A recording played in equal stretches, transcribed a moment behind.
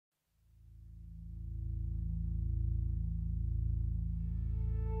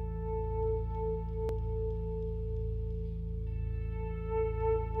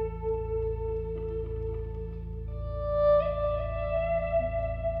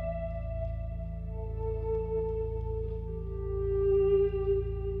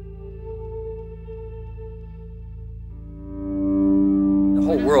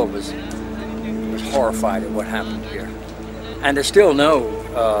world was horrified at what happened here. And there's still no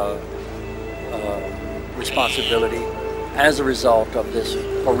responsibility as a result of this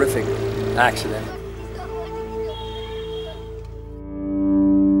horrific accident.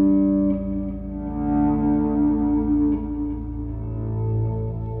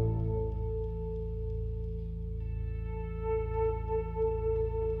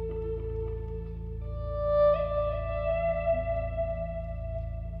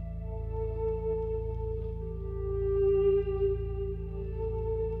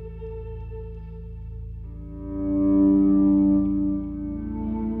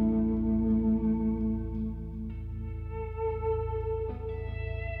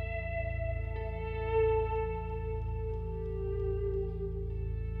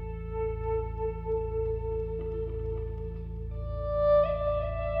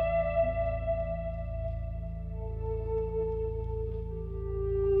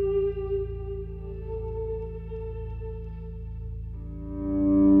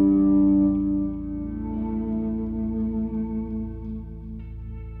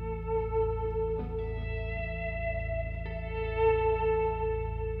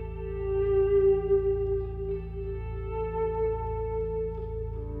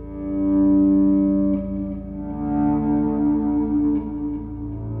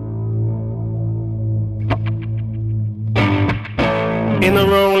 In a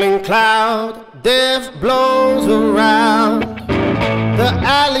rolling cloud, death blows around the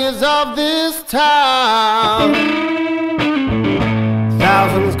alleys of this town.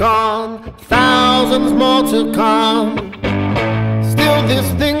 Thousands gone, thousands more to come. Still this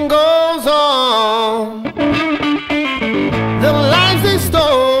thing goes on. The lies they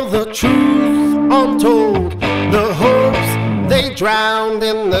stole, the truth untold, the hopes they drowned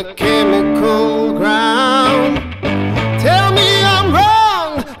in the chemical ground. Tell me I'm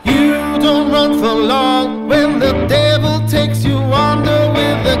wrong, you don't run for long when the devil takes you under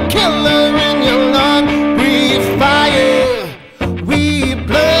with a killer in your lung. Breathe fire, we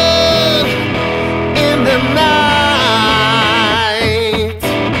blood in the night.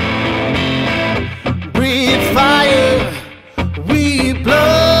 Breathe fire, we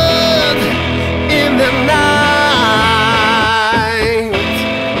blood in the night.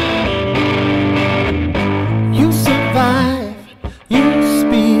 You survive, you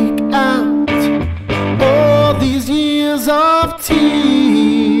speak out, all these years of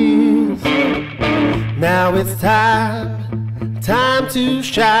tears. Now it's time to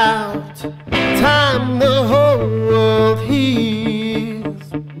shout, time the whole world hears.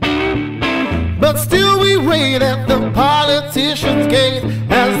 But still we wait at the politician's gate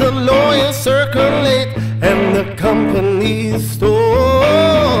as the lawyers circulate and the companies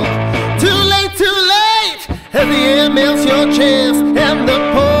store. Too late, as the air melts your chest and the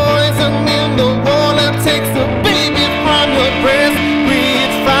poison in the water takes the baby from your breast.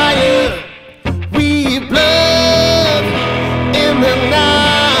 Breathe fire, we blood in the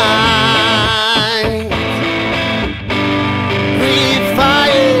night. Breathe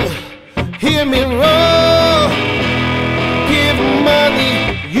fire, hear me roar. Give money,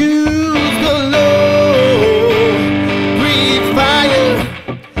 use the law. Breathe fire,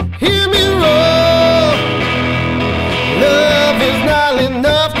 hear me roar. Love is not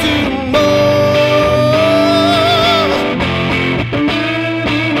enough to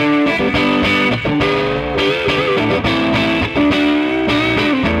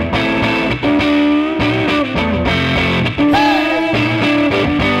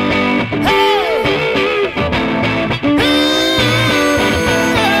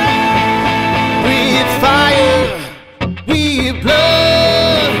Breathe fire, we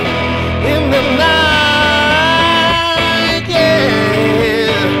blood in the night, yeah.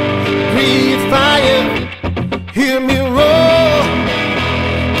 Breathe fire, hear me roar.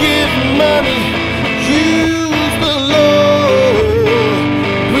 Give money, use the law.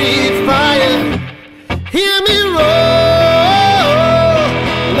 Breathe fire, hear me roar.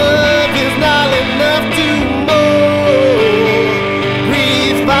 Love is not enough to more.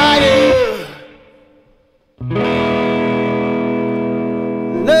 Breathe fire.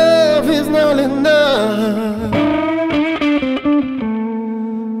 Love is not enough.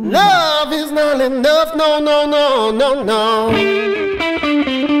 Love is not enough. No, no, no, no, no.